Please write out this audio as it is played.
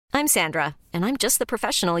I'm Sandra, and I'm just the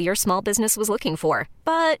professional your small business was looking for.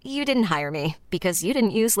 But you didn't hire me because you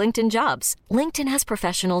didn't use LinkedIn Jobs. LinkedIn has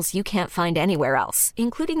professionals you can't find anywhere else,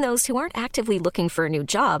 including those who aren't actively looking for a new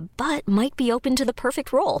job, but might be open to the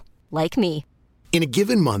perfect role, like me. In a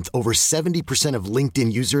given month, over 70% of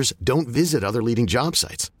LinkedIn users don't visit other leading job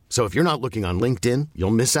sites. So if you're not looking on LinkedIn,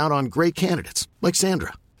 you'll miss out on great candidates like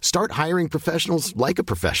Sandra. Start hiring professionals like a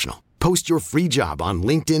professional. Post your free job on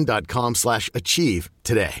linkedin.com/achieve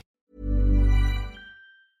today.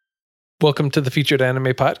 Welcome to the Featured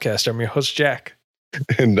Anime Podcast. I'm your host, Jack.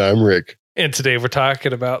 And I'm Rick. And today we're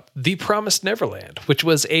talking about The Promised Neverland, which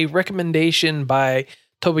was a recommendation by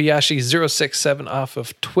Tobayashi067 off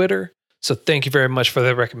of Twitter. So thank you very much for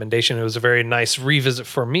the recommendation. It was a very nice revisit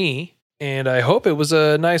for me, and I hope it was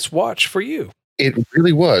a nice watch for you. It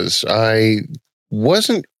really was. I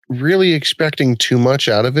wasn't really expecting too much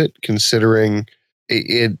out of it, considering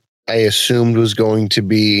it I assumed was going to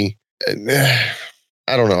be,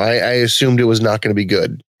 I don't know. I assumed it was not going to be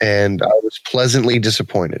good, and I was pleasantly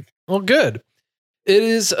disappointed. Well, good. It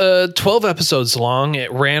is 12 episodes long.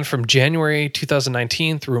 It ran from January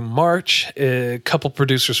 2019 through March. A couple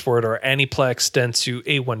producers for it are Aniplex, Dentsu,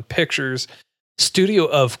 A1 Pictures, studio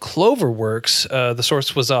of Cloverworks. The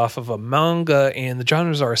source was off of a manga, and the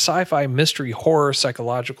genres are sci-fi, mystery, horror,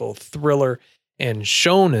 psychological, thriller, and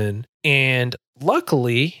shonen. And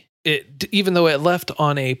luckily, even though it left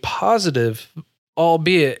on a positive,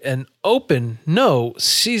 albeit an open note,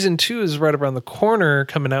 season 2 is right around the corner,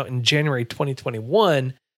 coming out in January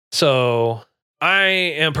 2021. So I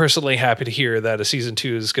am personally happy to hear that a season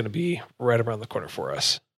 2 is going to be right around the corner for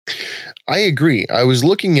us. I agree. I was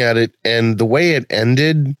looking at it, and the way it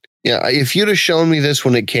ended, yeah, if you'd have shown me this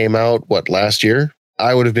when it came out, last year,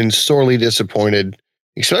 I would have been sorely disappointed,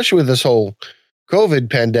 especially with this whole COVID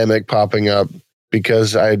pandemic popping up,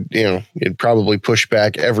 because it probably pushed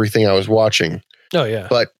back everything I was watching. Oh, yeah.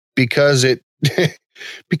 But because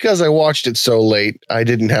I watched it so late, I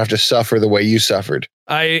didn't have to suffer the way you suffered.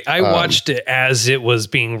 I watched it as it was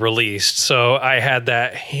being released, so I had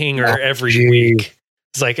that hanger every week.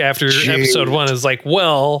 It's like after episode 1, it's like,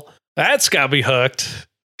 well, that's got me hooked.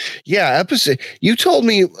 Yeah, you told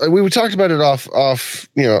me, we talked about it off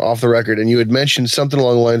the record, and you had mentioned something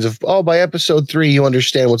along the lines of, by episode 3 you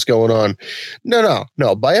understand what's going on. No.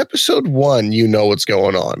 By episode 1 you know what's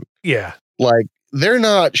going on. Yeah, like they're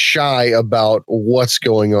not shy about what's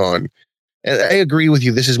going on. And I agree with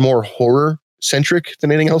you. This is more horror centric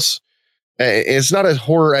than anything else. It's not as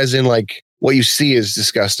horror as in like what you see is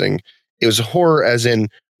disgusting. It was horror as in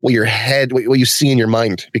what you see in your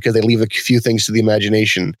mind, because they leave a few things to the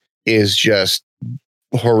imagination, is just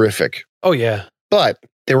horrific. Oh, yeah. But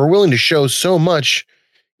they were willing to show so much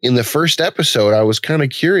in the first episode. I was kind of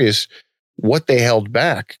curious what they held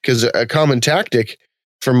back, because a common tactic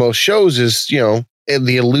for most shows is, the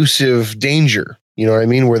elusive danger. You know what I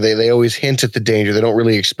mean? Where they always hint at the danger. They don't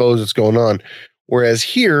really expose what's going on. Whereas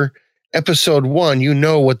here, episode 1, you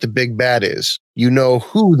know what the big bad is. You know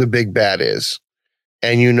who the big bad is.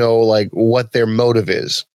 And you know, like, what their motive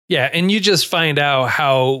is. Yeah, and you just find out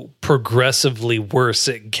how progressively worse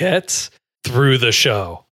it gets through the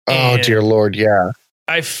show. Oh, and dear Lord, yeah.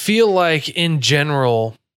 I feel like, in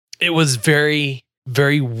general, it was very,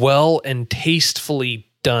 very well and tastefully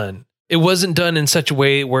done. It wasn't done in such a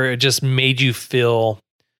way where it just made you feel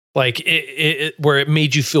like where it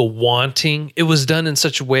made you feel wanting. It was done in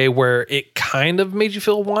such a way where it kind of made you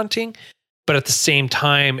feel wanting, but at the same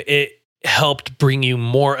time, it helped bring you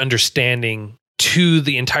more understanding to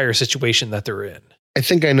the entire situation that they're in. I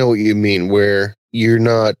think I know what you mean, where you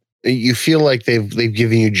feel like they've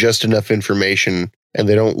given you just enough information and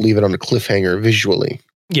they don't leave it on a cliffhanger visually.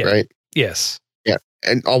 Yeah. Right? Yes. Yeah.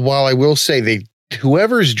 And while I will say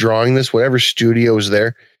whoever's drawing this, whatever studio is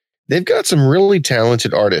there, they've got some really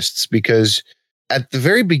talented artists, because at the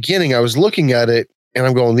very beginning I was looking at it and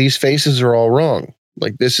I'm going, these faces are all wrong.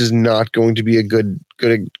 Like, this is not going to be a good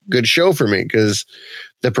show for me, because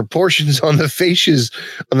the proportions on the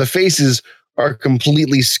faces are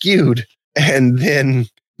completely skewed. And then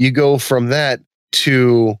you go from that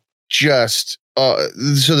to just so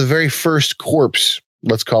the very first corpse,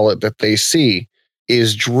 let's call it, that they see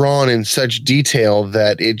is drawn in such detail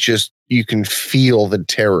that you can feel the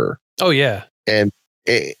terror. Oh yeah. And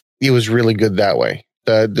it was really good that way.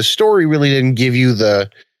 The story really didn't give you the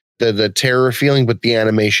terror feeling, but the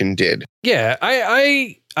animation did. Yeah,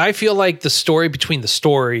 I feel like the story between the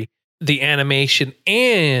story, the animation,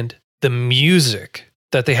 and the music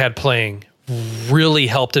that they had playing really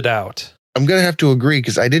helped it out. I'm going to have to agree,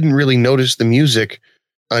 because I didn't really notice the music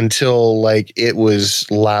until like it was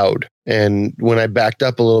loud. And when I backed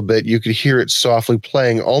up a little bit, you could hear it softly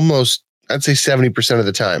playing almost, I'd say 70% of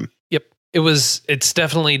the time. Yep. It's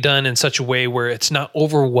definitely done in such a way where it's not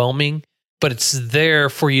overwhelming, but it's there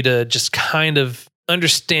for you to just kind of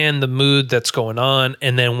understand the mood that's going on.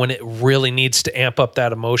 And then when it really needs to amp up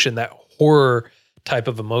that emotion, that horror type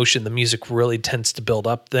of emotion, the music really tends to build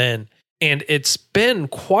up then. And it's been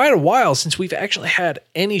quite a while since we've actually had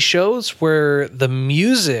any shows where the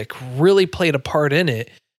music really played a part in it,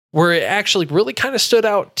 where it actually really kind of stood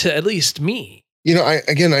out to at least me. You know,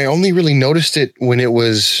 I only really noticed it when it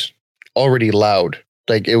was already loud.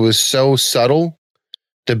 Like, it was so subtle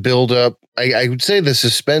to build up. I would say the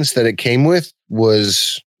suspense that it came with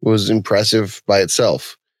was impressive by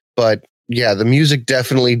itself. But yeah, the music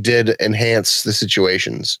definitely did enhance the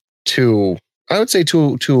situations to, I would say,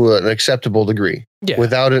 to an acceptable degree. Yeah.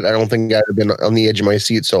 Without it, I don't think I'd have been on the edge of my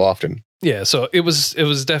seat so often. Yeah, so it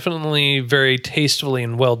was definitely very tastefully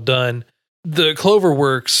and well done. The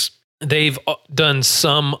Cloverworks, they've done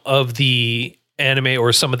some of the anime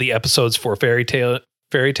or some of the episodes for Fairy Tail,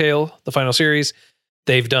 the final series.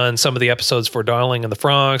 They've done some of the episodes for Darling in the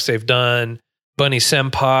Franxx. They've done Bunny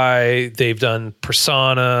Senpai. They've done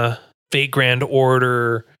Persona, Fate Grand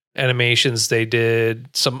Order animations. They did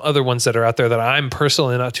some other ones that are out there that I'm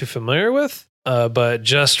personally not too familiar with. But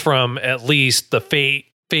just from at least the Fate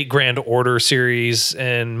Grand Order series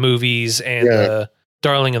and movies and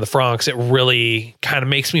Darling in the Franxx, it really kind of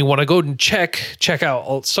makes me want to go and check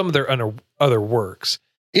out some of their other works.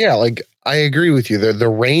 Yeah, like, I agree with you. The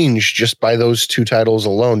range just by those two titles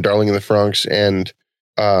alone, Darling in the Franxx and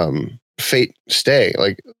Fate Stay,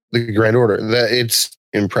 like the Grand Order, that it's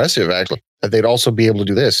impressive actually that they'd also be able to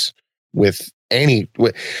do this with you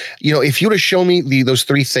know, if you would have shown me those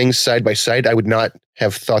three things side by side, I would not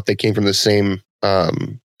have thought they came from the same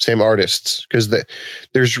artists, because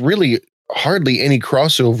there's really hardly any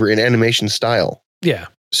crossover in animation style. Yeah.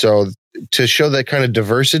 So to show that kind of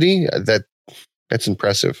diversity, that's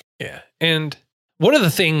impressive. Yeah. And one of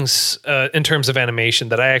the things in terms of animation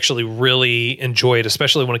that I actually really enjoyed,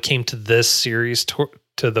 especially when it came to this series,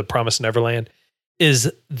 to The Promised Neverland,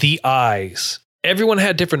 is the eyes. Everyone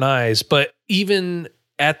had different eyes, but even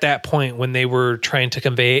at that point when they were trying to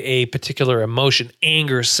convey a particular emotion,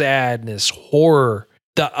 anger, sadness, horror,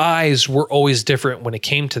 the eyes were always different when it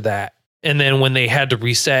came to that. And then when they had to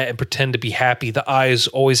reset and pretend to be happy, the eyes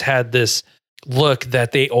always had this look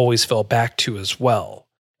that they always fell back to as well.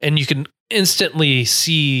 And you can instantly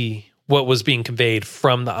see what was being conveyed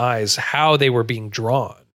from the eyes, how they were being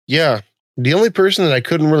drawn. Yeah. The only person that I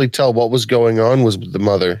couldn't really tell what was going on was the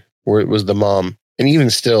mother, or it was the mom. And even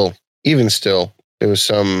still, there was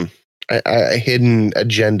some a hidden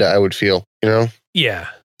agenda, I would feel, you know? Yeah.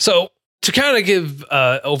 So to kind of give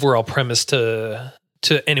overall premise to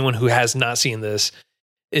anyone who has not seen this,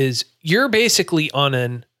 is you're basically on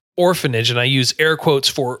an orphanage, and I use air quotes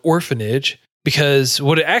for orphanage because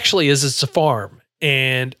what it actually is, it's a farm,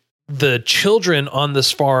 and the children on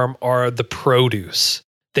this farm are the produce.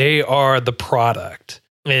 They are the product,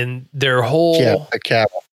 and their whole the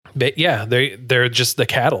cattle. But yeah, they're just the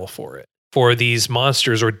cattle for these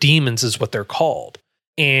monsters, or demons is what they're called.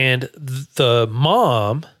 And the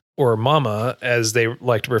mom, or mama, as they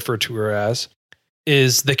like to refer to her as,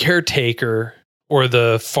 is the caretaker or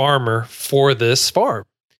the farmer for this farm.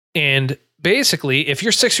 And basically, if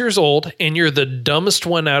you're 6 years old and you're the dumbest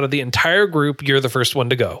one out of the entire group, you're the first one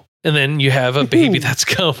to go. And then you have a baby that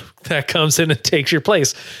comes in and takes your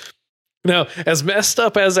place. Now, as messed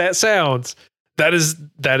up as that sounds, that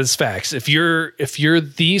is facts. If you're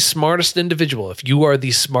the smartest individual, if you are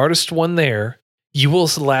the smartest one there, you will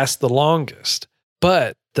last the longest.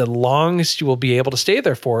 But the longest you will be able to stay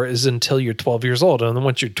there for is until you're 12 years old. And then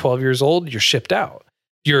once you're 12 years old, you're shipped out.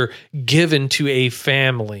 You're given to a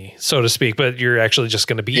family, so to speak, but you're actually just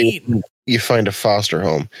going to be eaten. You find a foster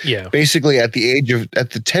home. Yeah. Basically, at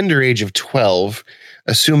the tender age of 12,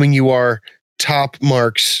 assuming you are top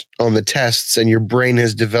marks on the tests and your brain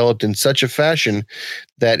has developed in such a fashion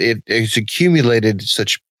that it has accumulated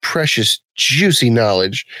such precious, juicy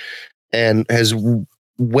knowledge and has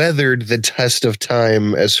weathered the test of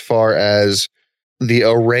time as far as the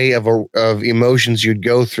array of emotions you'd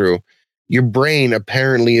go through. Your brain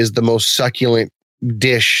apparently is the most succulent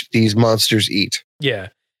dish these monsters eat. Yeah.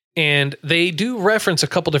 And they do reference a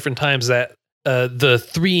couple different times that the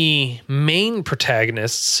three main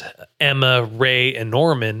protagonists, Emma, Ray, and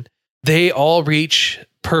Norman, they all reach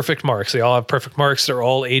perfect marks. They all have perfect marks. They're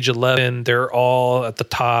all age 11. They're all at the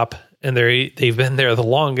top, and they've been there the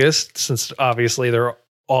longest, since obviously they're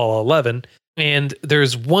all 11. And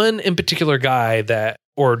there's one in particular guy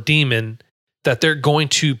or demon that they're going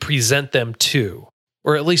to present them to.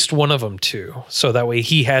 or at least one of them to. So that way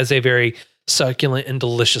he has a very succulent and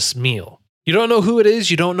delicious meal. You don't know who it is.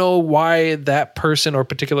 You don't know why that person or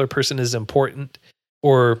particular person is important,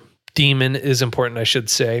 or demon is important, I should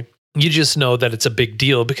say. You just know that it's a big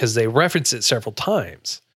deal because they reference it several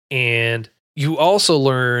times. And you also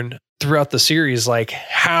learn throughout the series, like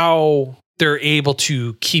how they're able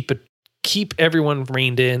to keep everyone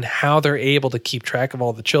reined in, how they're able to keep track of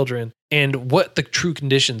all the children, and what the true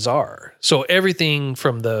conditions are. So everything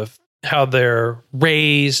from how they're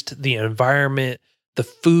raised, the environment, the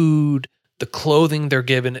food, the clothing they're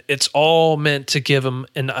given, it's all meant to give them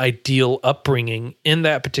an ideal upbringing in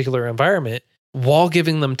that particular environment while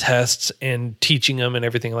giving them tests and teaching them and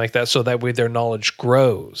everything like that. So that way their knowledge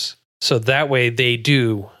grows. So that way they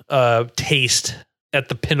do taste at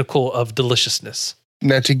the pinnacle of deliciousness.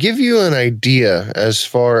 Now, to give you an idea as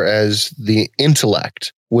far as the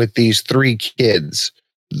intellect with these three kids,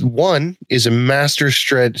 one is a master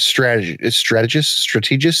strategist.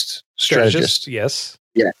 Yes.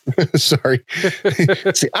 Yeah. Sorry.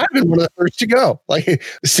 See, I've been one of the first to go. Like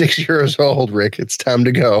 6 years old, Rick. It's time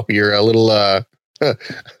to go. You're a little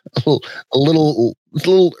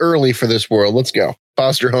early for this world. Let's go.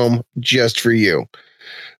 Foster home just for you.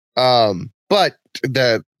 But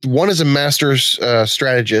the one is a master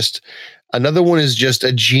strategist. Another one is just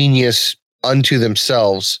a genius unto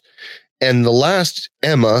themselves. And the last,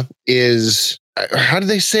 Emma, is, how do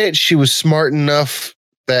they say it? She was smart enough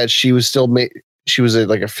that she was still she was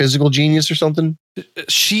like a physical genius or something.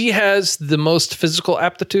 She has the most physical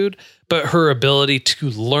aptitude, but her ability to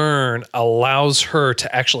learn allows her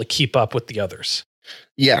to actually keep up with the others.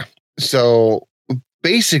 Yeah. So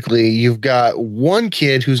basically, you've got one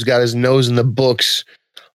kid who's got his nose in the books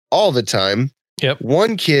all the time. Yep.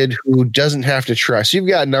 One kid who doesn't have to try. So you've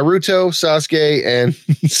got Naruto, Sasuke, and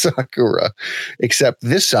Sakura, except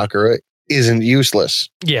this Sakura isn't useless.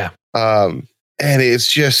 Yeah. And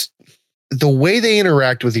it's just the way they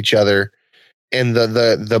interact with each other and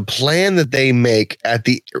the plan that they make at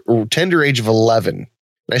the tender age of 11. And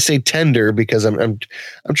I say tender because I'm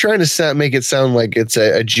trying to make it sound like it's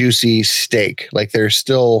a juicy steak, like they're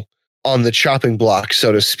still on the chopping block,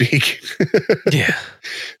 so to speak. Yeah.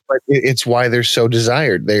 But it's why they're so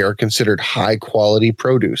desired. They are considered high quality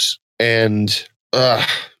produce. And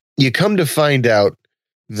you come to find out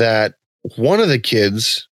that one of the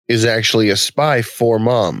kids is actually a spy for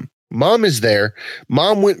Mom. Mom is there.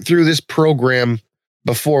 Mom went through this program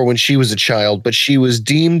before when she was a child, but she was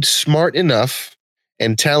deemed smart enough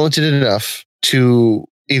and talented enough to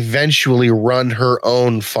eventually run her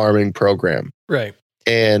own farming program. Right.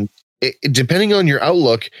 And depending on your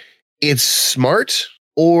outlook, it's smart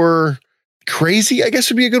or crazy, I guess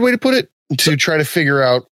would be a good way to put it, to try to figure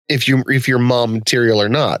out if you're mom material or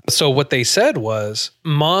not. So what they said was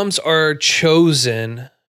moms are chosen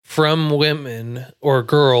from women or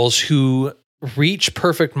girls who reach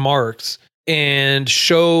perfect marks and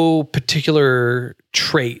show particular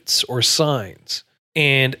traits or signs.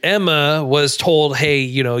 And Emma was told, hey,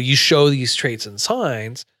 you show these traits and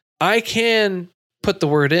signs. I can put the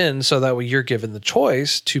word in so that way you're given the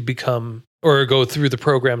choice to become or go through the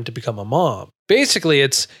program to become a mom. Basically,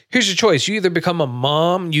 here's your choice. You either become a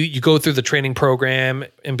mom, you go through the training program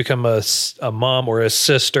and become a mom or a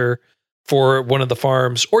sister for one of the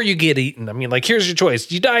farms, or you get eaten. I mean, like, here's your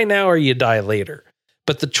choice. You die now or you die later.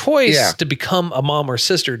 But the choice to become a mom or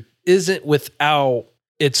sister isn't without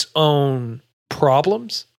its own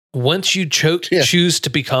problems. Once you choose to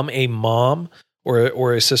become a mom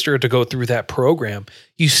or a sister to go through that program,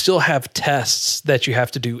 you still have tests that you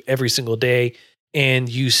have to do every single day. And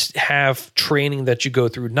you have training that you go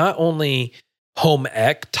through, not only home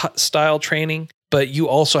ec style training, but you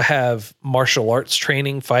also have martial arts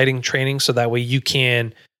training, fighting training. So that way you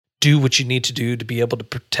can do what you need to do to be able to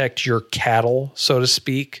protect your cattle, so to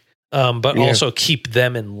speak, but also keep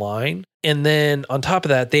them in line. And then on top of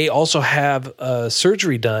that, they also have a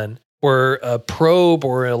surgery done where a probe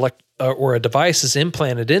or a device is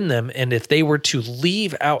implanted in them. And if they were to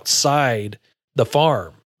leave outside the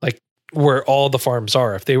farm, like where all the farms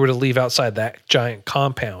are, if they were to leave outside that giant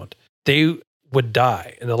compound, they would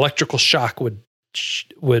die. An electrical shock would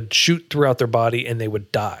shoot throughout their body and they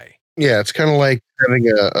would die. Yeah, it's kind of like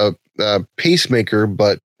having a pacemaker,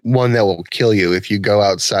 but one that will kill you if you go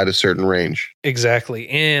outside a certain range. Exactly.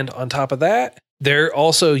 And on top of that, they're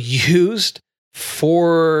also used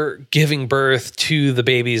for giving birth to the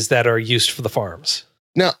babies that are used for the farms.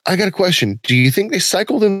 Now, I got a question. Do you think they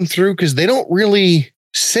cycle them through? Because they don't really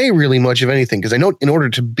say really much of anything. Because I know in order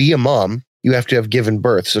to be a mom, you have to have given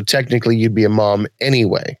birth. So technically you'd be a mom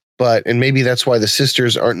anyway. And maybe that's why the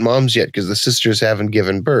sisters aren't moms yet, because the sisters haven't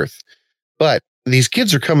given birth. But these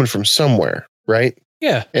kids are coming from somewhere, right?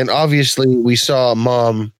 Yeah. And obviously we saw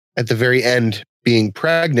Mom at the very end being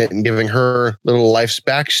pregnant and giving her little life's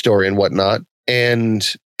backstory and whatnot.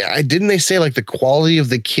 And didn't they say like the quality of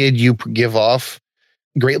the kid you give off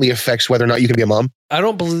greatly affects whether or not you can be a mom? I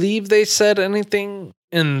don't believe they said anything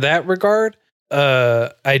in that regard.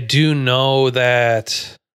 I do know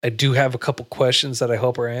that I do have a couple questions that I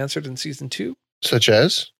hope are answered in season 2. Such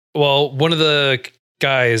as? Well, one of the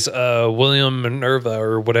guys, William Minerva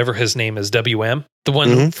or whatever his name is, WM, the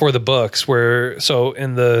one for the books so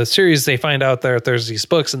in the series, they find out that there's these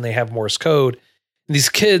books and they have Morse code. And these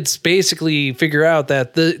kids basically figure out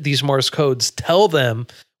that these Morse codes tell them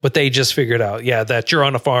what they just figured out. Yeah, that you're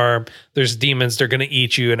on a farm, there's demons, they're going to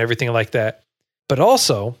eat you and everything like that. But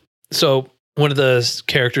also, so one of the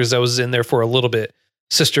characters that was in there for a little bit,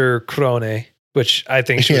 Sister Crone, which I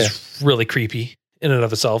think she was really creepy in and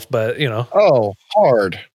of itself, but Oh,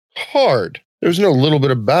 hard. There's no little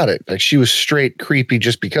bit about it. Like she was straight creepy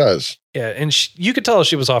just because. Yeah, and you could tell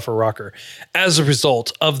she was off her rocker as a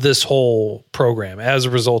result of this whole program, as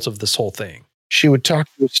a result of this whole thing. She would talk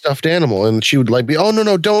to a stuffed animal and she would like be, oh,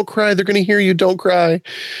 no, don't cry. They're going to hear you. Don't cry. And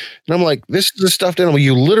I'm like, this is a stuffed animal.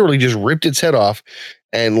 You literally just ripped its head off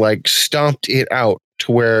and like stomped it out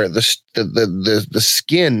to where the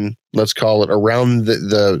skin, let's call it, around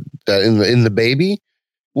in the baby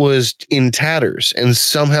was in tatters, and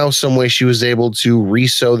somehow, some way, she was able to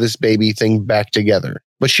re-sew this baby thing back together.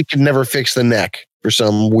 But she could never fix the neck for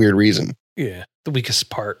some weird reason. Yeah, the weakest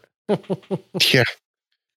part. Yeah.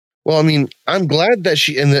 Well, I mean, I'm glad that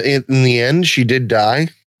she in the end she did die.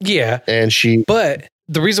 Yeah, But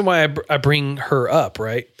the reason why I bring her up,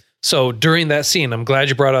 right? So during that scene, I'm glad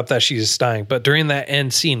you brought up that she's dying. But during that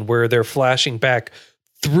end scene where they're flashing back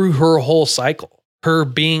through her whole cycle, her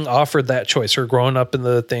being offered that choice, her growing up in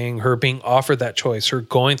the thing, her being offered that choice, her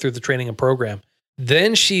going through the training and program.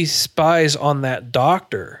 Then she spies on that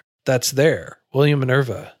doctor that's there, William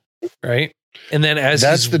Minerva, right? And then as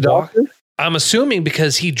that's the doctor? I'm assuming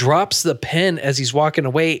because he drops the pen as he's walking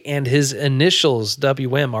away and his initials,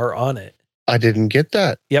 WM, are on it. I didn't get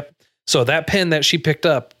that. Yep. So that pen that she picked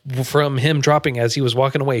up from him dropping as he was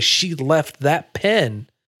walking away, she left that pen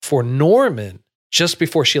for Norman just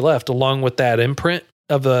before she left, along with that imprint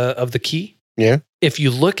of the key. Yeah. If you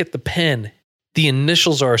look at the pen, the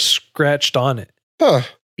initials are scratched on it. Huh.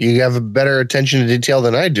 You have a better attention to detail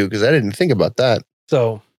than I do, because I didn't think about that.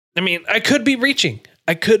 So, I mean, I could be reaching,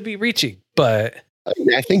 but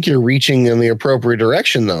I think you're reaching in the appropriate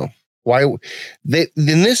direction, though. Why in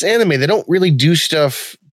this anime, they don't really do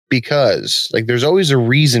stuff because, like, there's always a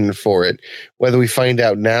reason for it, whether we find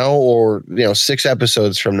out now or 6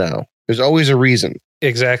 episodes from now. There's always a reason.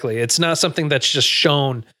 Exactly. It's not something that's just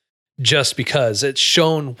shown just because. It's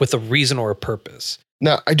shown with a reason or a purpose.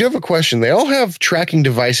 Now, I do have a question. They all have tracking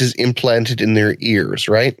devices implanted in their ears,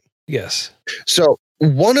 right? Yes. So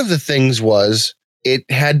one of the things was it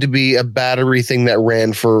had to be a battery thing that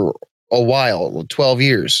ran for a while, 12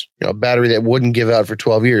 years, a battery that wouldn't give out for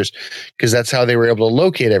 12 years, because that's how they were able to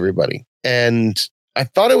locate everybody. And I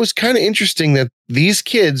thought it was kind of interesting that these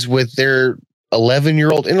kids with their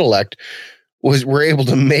 11-year-old intellect were able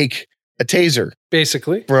to make a taser,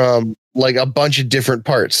 basically, from like a bunch of different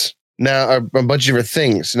parts. Now, a bunch of different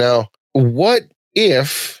things. Now, what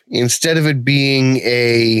if instead of it being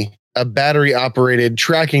a battery operated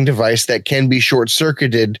tracking device that can be short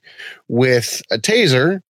circuited with a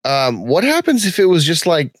taser, what happens if it was just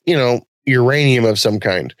like, uranium of some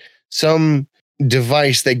kind, some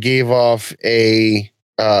device that gave off a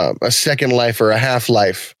second life or a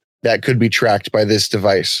half-life that could be tracked by this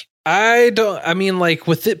device?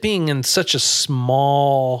 With it being in such a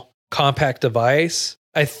small, compact device,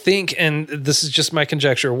 I think, and this is just my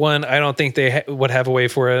conjecture, one, I don't think they would have a way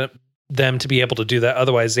for them to be able to do that.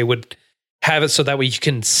 Otherwise, they would have it so that way you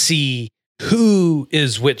can see who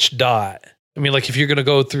is which dot. I mean, like if you're going to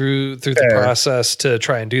go through the process to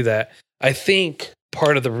try and do that, I think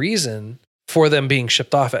part of the reason for them being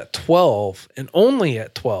shipped off at 12 and only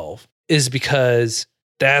at 12 is because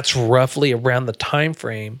that's roughly around the time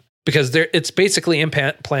frame, because it's basically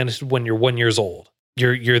implanted when you're 1 year old.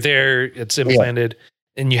 You're there, it's implanted,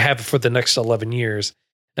 and you have it for the next 11 years.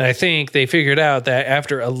 And I think they figured out that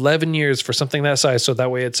after 11 years for something that size, so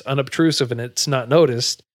that way it's unobtrusive and it's not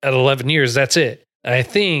noticed, at 11 years, that's it. And I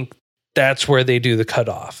think that's where they do the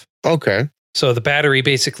cutoff. Okay. So the battery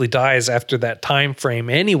basically dies after that time frame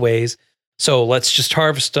anyways. So let's just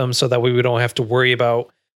harvest them so that way we don't have to worry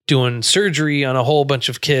about doing surgery on a whole bunch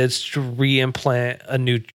of kids to reimplant a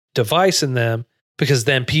new device in them, because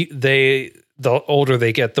then the older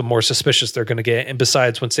they get, the more suspicious they're going to get. And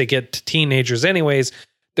besides, once they get to teenagers anyways,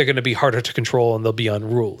 they're going to be harder to control and they'll be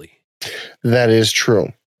unruly. That is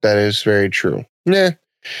true. That is very true. Yeah.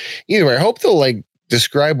 Either way, I hope they'll like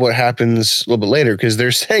describe what happens a little bit later, because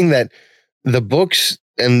they're saying that the books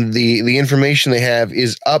and the information they have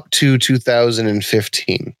is up to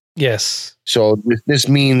 2015. Yes. So this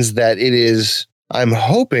means that it is, I'm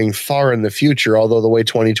hoping, far in the future, although the way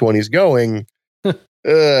 2020 is going, we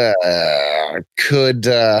could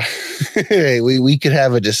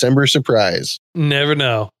have a December surprise. Never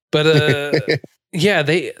know. But yeah,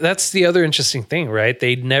 that's the other interesting thing, right?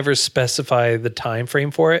 They never specify the time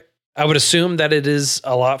frame for it. I would assume that it is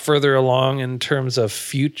a lot further along in terms of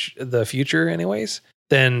the future anyways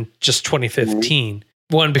than just 2015.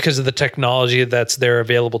 Mm-hmm. One, because of the technology that's there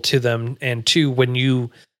available to them, and two, when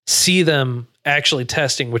you see them actually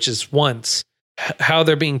testing, which is once, how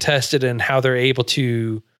they're being tested and how they're able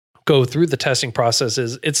to go through the testing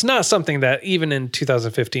processes, it's not something that even in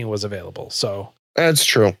 2015 was available. So that's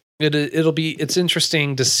true. It's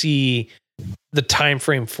interesting to see the time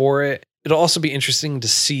frame for it. It'll also be interesting to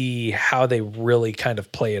see how they really kind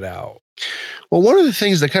of play it out. Well, one of the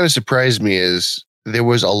things that kind of surprised me is there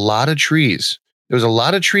was a lot of trees. There was a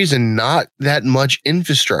lot of trees and not that much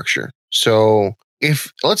infrastructure. So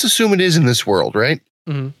let's assume it is in this world, right?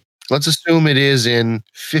 Mm-hmm. Let's assume it is in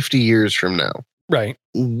 50 years from now. Right.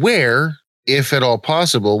 Where, if at all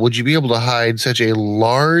possible, would you be able to hide such a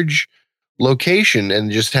large location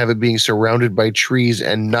and just have it being surrounded by trees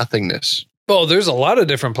and nothingness? Well, there's a lot of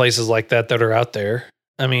different places like that are out there.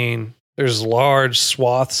 I mean, there's large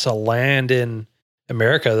swaths of land in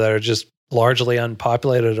America that are just largely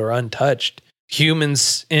unpopulated or untouched.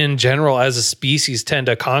 Humans in general as a species tend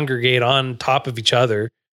to congregate on top of each other.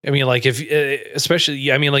 I mean, like you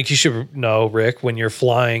should know, Rick, when you're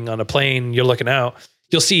flying on a plane, you're looking out,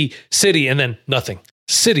 you'll see city and then nothing,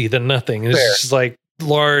 city, then nothing. It's just like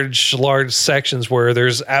large sections where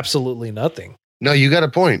there's absolutely nothing. No, you got a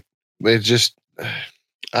point. It just,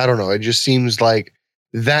 I don't know. It just seems like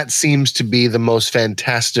that seems to be the most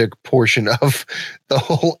fantastic portion of the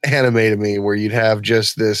whole anime to me, where you'd have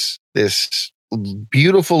just this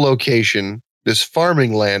beautiful location, this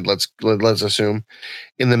farming land, let's assume,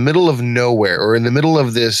 in the middle of nowhere or in the middle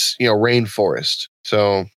of this, rainforest.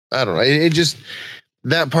 So I don't know. It just,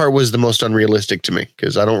 that part was the most unrealistic to me,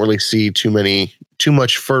 because I don't really see too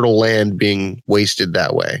much fertile land being wasted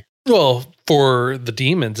that way. Well, for the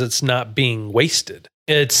demons, it's not being wasted.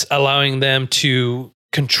 It's allowing them to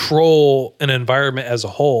control an environment as a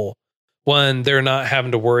whole. One, they're not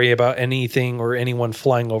having to worry about anything or anyone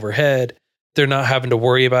flying overhead. They're not having to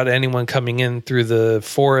worry about anyone coming in through the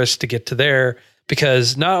forest to get to there,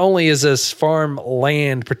 because not only is this farm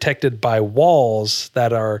land protected by walls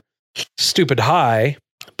that are stupid high,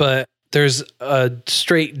 but there's a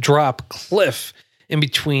straight drop cliff in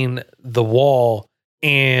between the wall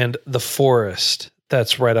and the forest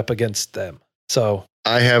that's right up against them. So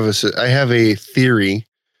I have a theory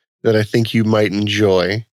that I think you might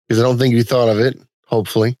enjoy, because I don't think you thought of it,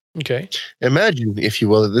 hopefully. Okay. Imagine, if you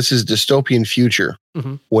will, that this is dystopian future,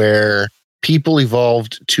 mm-hmm. where people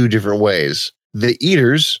evolved two different ways. The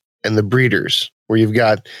eaters and the breeders, where you've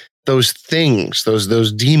got those things,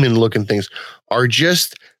 those demon-looking things, are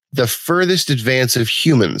just the furthest advance of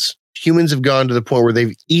humans. Humans have gone to the point where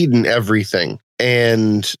they've eaten everything,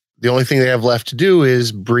 and the only thing they have left to do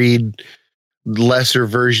is breed lesser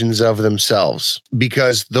versions of themselves.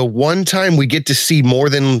 Because the one time we get to see more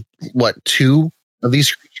than, two of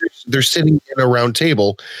these creatures, they're sitting in a round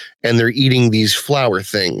table and they're eating these flower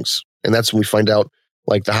things. And that's when we find out,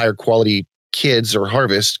 like, the higher quality kids or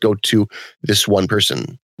harvest go to this one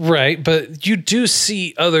person. Right. But you do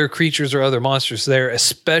see other creatures or other monsters there,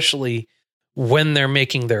 especially when they're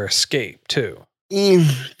making their escape too.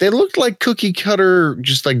 They looked like cookie cutter,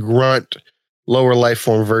 just like grunt, lower life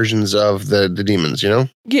form versions of the demons,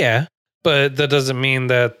 Yeah. But that doesn't mean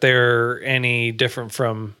that they're any different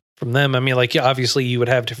from them. I mean, like, yeah, obviously you would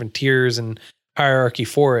have different tiers and hierarchy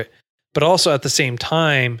for it, but also at the same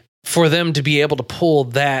time, for them to be able to pull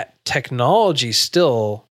that technology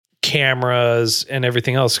still, cameras and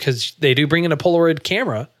everything else, because they do bring in a Polaroid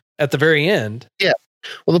camera at the very end. Yeah.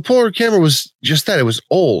 Well, the Polaroid camera was just that. It was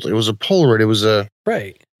old. It was a Polaroid. It was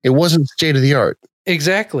right. It wasn't state of the art.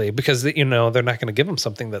 Exactly. Because, they're not going to give them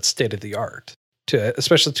something that's state of the art,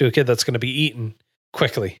 especially to a kid that's going to be eaten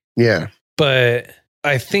quickly. Yeah. But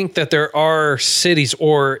I think that there are cities,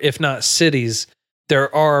 or if not cities,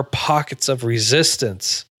 there are pockets of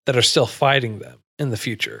resistance that are still fighting them in the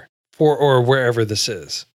future, or wherever this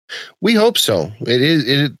is. We hope so.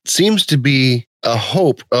 It seems to be a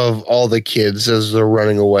hope of all the kids as they're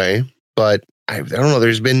running away, but I don't know.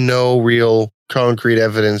 There's been no real concrete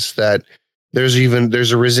evidence that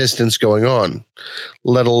there's a resistance going on,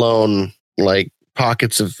 let alone like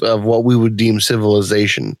pockets of what we would deem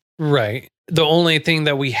civilization. Right. The only thing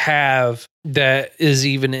that we have that is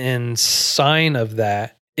even in sign of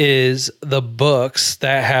that is the books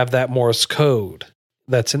that have that Morse code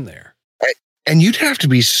that's in there. And you'd have to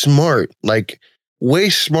be smart, like way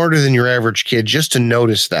smarter than your average kid just to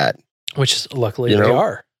notice that. Which is luckily they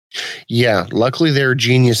are. Yeah. Luckily they're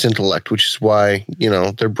genius intellect, which is why,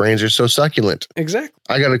 their brains are so succulent. Exactly.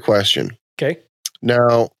 I got a question. Okay.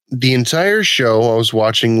 Now, the entire show I was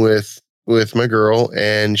watching with my girl,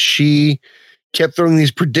 and she kept throwing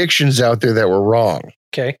these predictions out there that were wrong.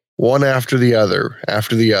 Okay. One after the other,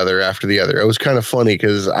 after the other, after the other. It was kind of funny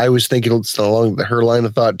because I was thinking it's along her line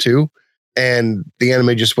of thought too. And the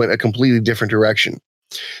anime just went a completely different direction.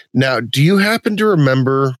 Now, do you happen to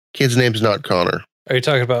remember, kid's name's not Connor. Are you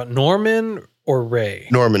talking about Norman or Ray?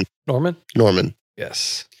 Norman. Norman?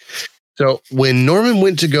 Yes. So when Norman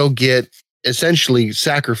went to go get essentially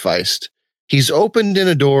sacrificed, he's opened in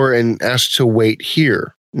a door and asked to wait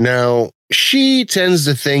here. Now, she tends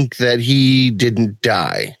to think that he didn't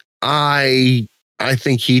die. I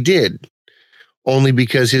think he did. Only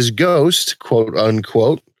because his ghost, quote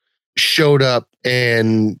unquote, showed up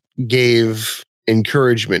and gave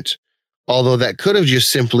encouragement. Although that could have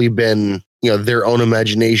just simply been, their own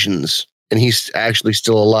imaginations. And he's actually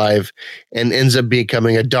still alive and ends up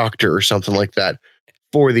becoming a doctor or something like that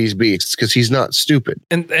for these beasts, because he's not stupid.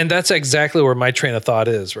 And that's exactly where my train of thought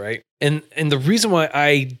is, right? And the reason why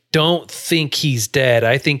I don't think he's dead,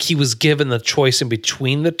 I think he was given the choice in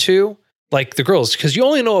between the two, like the girls, because you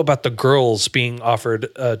only know about the girls being offered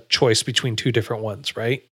a choice between two different ones,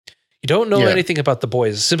 right? You don't know anything about the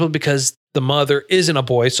boys simply because the mother isn't a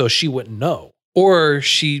boy, so she wouldn't know. Or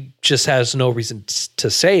she just has no reason to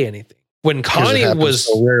say anything. When Connie was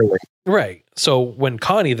so rarely. Right. So when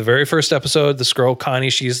Connie, the very first episode, this girl, Connie,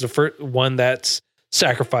 she's the first one that's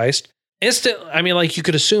sacrificed. You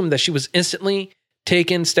could assume that she was instantly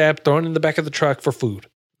taken, stabbed, thrown in the back of the truck for food.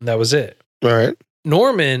 And that was it. All right.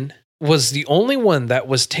 Norman was the only one that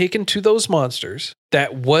was taken to those monsters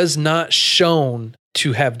that was not shown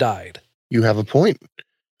to have died. You have a point.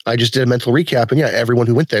 I just did a mental recap, and everyone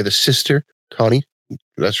who went there, the sister, Connie,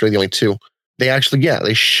 that's really the only two. They actually,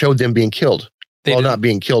 they showed them being killed. Not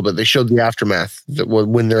being killed, but they showed the aftermath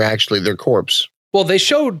when they're actually their corpse. Well, they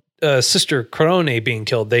showed Sister Crone being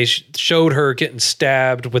killed. They showed her getting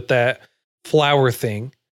stabbed with that flower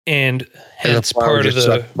thing, and hence part of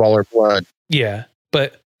the all her blood. Yeah,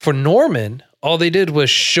 but for Norman, all they did was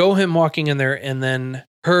show him walking in there, and then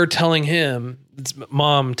her telling him,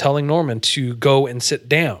 mom telling Norman to go and sit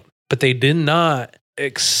down. But they did not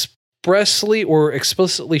expressly or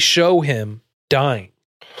explicitly show him dying.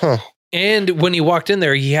 Huh. And when he walked in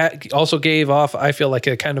there, he also gave off, I feel like,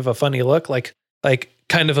 a kind of a funny look, like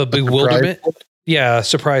kind of a bewilderment. Yeah,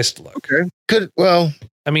 surprised look. Okay. Good. Well,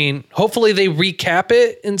 I mean, hopefully they recap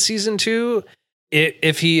it in season 2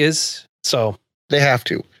 if he is. So they have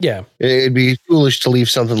to. Yeah. It'd be foolish to leave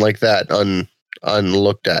something like that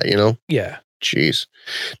unlooked at, Yeah. Jeez.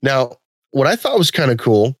 Now, what I thought was kind of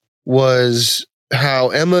cool was how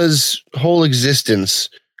Emma's whole existence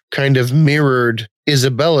kind of mirrored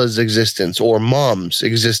Isabella's existence, or Mom's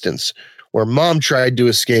existence, where Mom tried to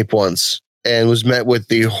escape once and was met with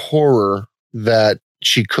the horror that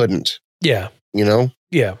she couldn't. Yeah.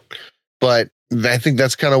 Yeah. But I think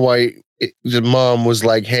that's kind of why the mom was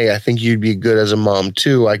like, hey, I think you'd be good as a mom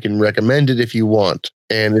too. I can recommend it if you want.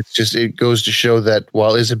 And it goes to show that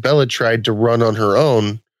while Isabella tried to run on her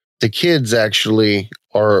own, the kids actually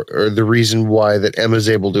are the reason why that Emma's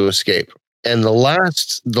able to escape. And the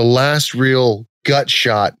last real gut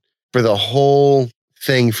shot for the whole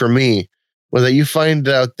thing for me was that you find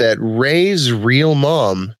out that Ray's real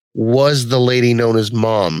mom was the lady known as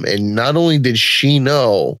Mom. And not only did she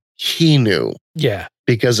know, he knew. Yeah.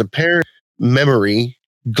 Because apparent memory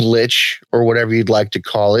glitch, or whatever you'd like to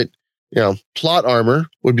call it, plot armor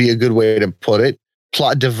would be a good way to put it.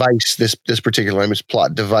 Plot device, this particular name is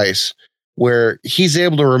plot device, where he's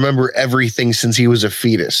able to remember everything since he was a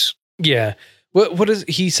fetus. Yeah. What is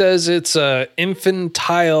he says? It's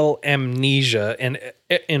infantile amnesia, and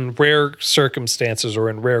in rare circumstances or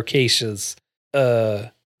in rare cases,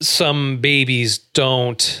 some babies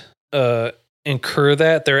don't incur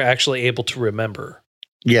that. They're actually able to remember.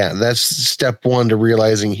 Yeah, that's step one to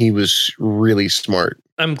realizing he was really smart.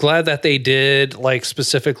 I'm glad that they did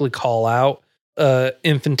specifically call out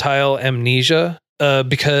infantile amnesia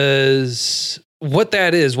because what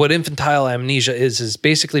infantile amnesia is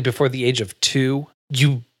basically before the age of 2,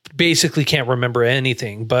 you basically can't remember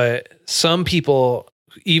anything. But some people,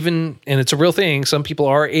 and it's a real thing, some people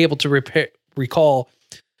are able to recall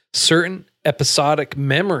certain episodic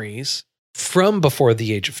memories from before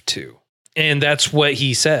the age of 2. And that's what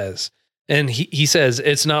he says. And he says,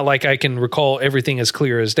 it's not like I can recall everything as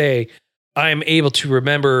clear as day. I'm able to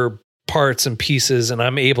remember parts and pieces, and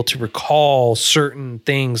I'm able to recall certain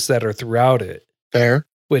things that are throughout it. Fair.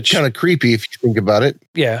 Which kind of creepy if you think about it.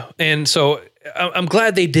 Yeah. And so I'm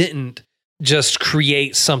glad they didn't just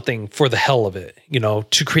create something for the hell of it,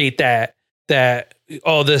 to create that,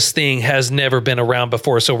 this thing has never been around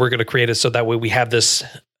before. So we're going to create it so that way we have this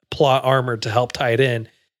plot armor to help tie it in.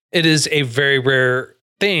 It is a very rare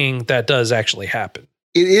thing that does actually happen.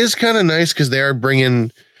 It is kind of nice because they are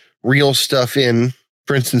bringing real stuff in.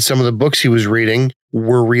 For instance, some of the books he was reading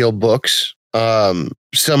were real books.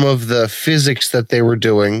 Some of the physics that they were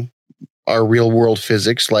doing are real world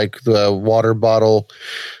physics, like the water bottle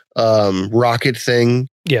rocket thing.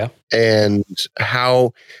 Yeah. And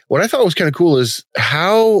what I thought was kind of cool is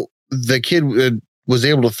how the kid was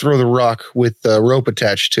able to throw the rock with the rope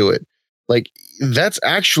attached to it. Like, that's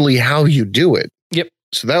actually how you do it. Yep.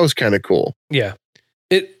 So that was kind of cool. Yeah.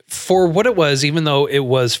 For what it was, even though it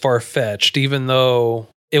was far-fetched, even though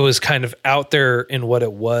it was kind of out there in what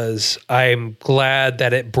it was, I'm glad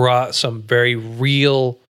that it brought some very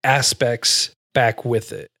real aspects back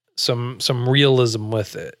with it. Some realism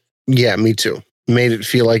with it. Yeah, me too. Made it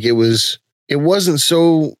feel like it wasn't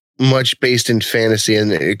so much based in fantasy,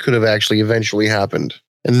 and it could have actually eventually happened.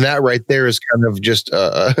 And that right there is kind of just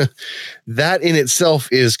that in itself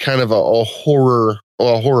is kind of a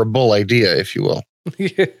horrible idea, if you will.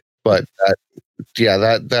 Yeah. But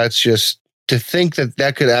that's just to think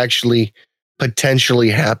that could actually potentially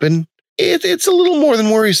happen. It's a little more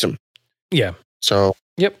than worrisome. Yeah. So.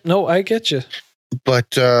 Yep. No, I get you.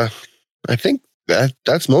 But I think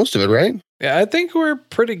that's most of it, right? Yeah, I think we're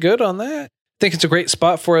pretty good on that. I think it's a great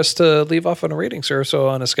spot for us to leave off on a rating, sir. So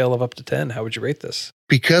on a scale of up to 10, how would you rate this?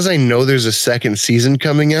 Because I know there's a second season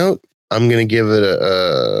coming out, I'm going to give it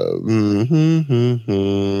a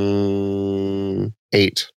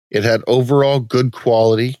 8. It had overall good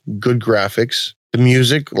quality, good graphics. The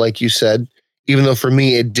music, like you said, even though for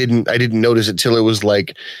me I didn't notice it till it was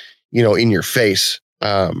like, in your face.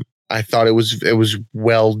 I thought it was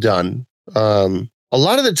well done. A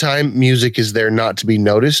lot of the time, music is there not to be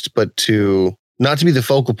noticed, but not to be the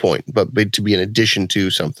focal point, but to be an addition to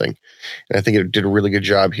something. And I think it did a really good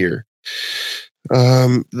job here.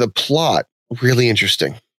 The plot, really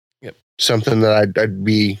interesting. Yep. Something that I'd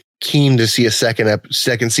be keen to see a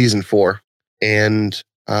second season for. And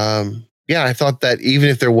I thought that even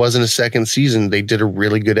if there wasn't a second season, they did a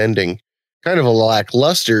really good ending. Kind of a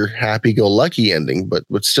lackluster, happy-go-lucky ending, but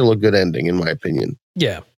still a good ending, in my opinion.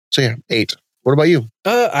 Yeah. So 8. What about you?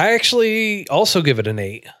 I actually also give it an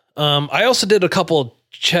 8. I also did a couple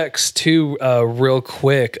checks too, real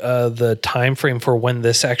quick. The time frame for when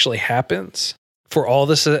this actually happens, for all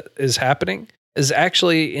this is happening, is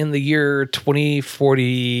actually in the year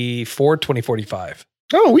 2044, 2045.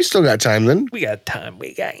 Oh, we still got time then. We got time.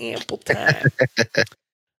 We got ample time.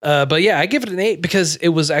 But yeah, I give it an 8 because it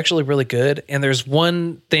was actually really good. And there's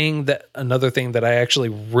another thing that I actually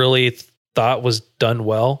really thought was done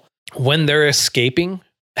well. When they're escaping,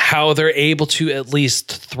 how they're able to at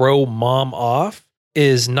least throw mom off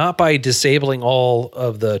is not by disabling all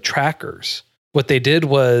of the trackers. What they did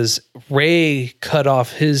was Ray cut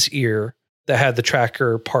off his ear that had the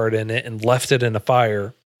tracker part in it and left it in a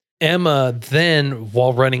fire. Emma then,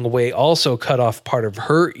 while running away, also cut off part of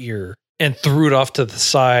her ear and threw it off to the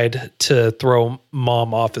side to throw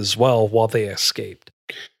mom off as well while they escaped.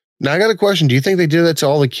 Now I got a question. Do you think they did that to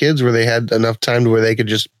all the kids where they had enough time to where they could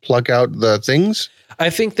just pluck out the things?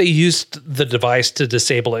 I think they used the device to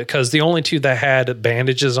disable it because the only two that had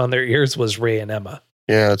bandages on their ears was Ray and Emma.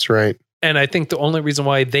 Yeah, that's right. And I think the only reason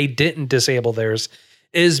why they didn't disable theirs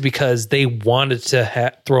is because they wanted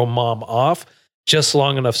to throw mom off just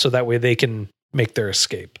long enough so that way they can make their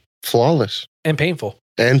escape. Flawless. And painful.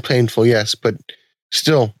 And painful, yes, but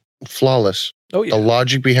still flawless. Oh, yeah. The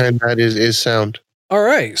logic behind that is sound. All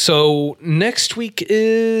right. So next week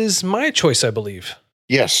is my choice, I believe.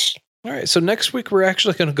 Yes. All right. So next week, we're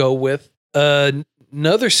actually going to go with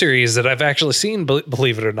another series that I've actually seen,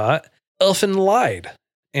 believe it or not, Elfen Lied.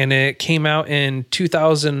 And it came out in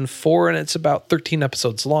 2004, and it's about 13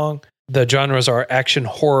 episodes long. The genres are action,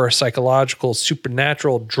 horror, psychological,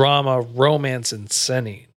 supernatural, drama, romance, and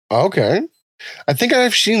setting. Okay. I think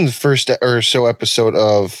I've seen the first or so episode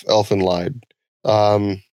of Elfen Lied.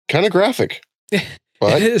 Kind of graphic. It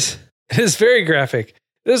is very graphic.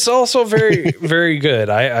 It's also very, very good.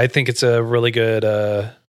 I think it's a really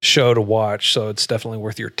good show to watch, so it's definitely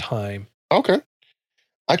worth your time. Okay.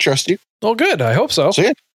 I trust you. Oh, good. I hope so. So,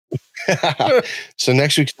 yeah. So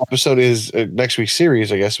next week's episode is next week's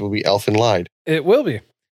series, I guess, will be Elfen Lied. It will be.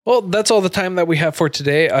 Well, that's all the time that we have for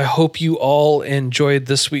today. I hope you all enjoyed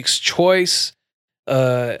this week's choice.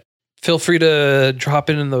 Feel free to drop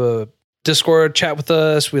in the Discord, chat with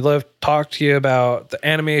us. We love to talk to you about the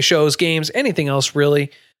anime shows, games, anything else,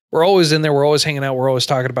 really. We're always in there. We're always hanging out. We're always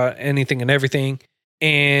talking about anything and everything.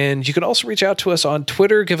 And you can also reach out to us on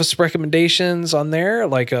Twitter. Give us recommendations on there,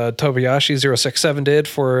 like Tobayashi067 did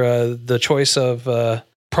for the choice of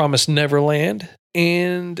Promised Neverland.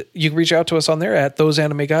 And you can reach out to us on there at Those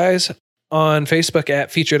Anime Guys, on Facebook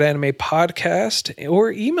at Featured Anime Podcast,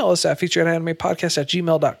 or email us at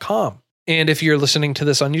featuredanimepodcast@gmail.com. And if you're listening to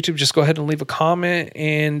this on YouTube, just go ahead and leave a comment.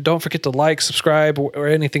 And don't forget to like, subscribe, or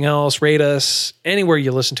anything else. Rate us anywhere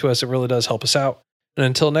you listen to us. It really does help us out. And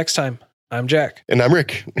until next time, I'm Jack. And I'm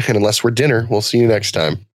Rick. And unless we're dinner, we'll see you next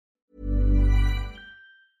time.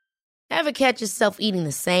 Ever catch yourself eating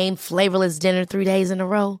the same flavorless dinner 3 days in a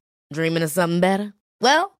row? Dreaming of something better?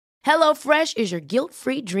 Well, HelloFresh is your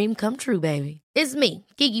guilt-free dream come true, baby. It's me,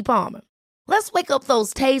 Keke Palmer. Let's wake up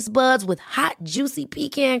those taste buds with hot, juicy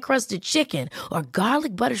pecan-crusted chicken or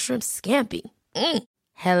garlic butter shrimp scampi.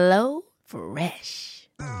 Hello Fresh.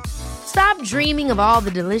 Stop dreaming of all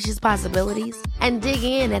the delicious possibilities and dig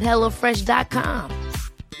in at HelloFresh.com.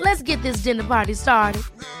 Let's get this dinner party started.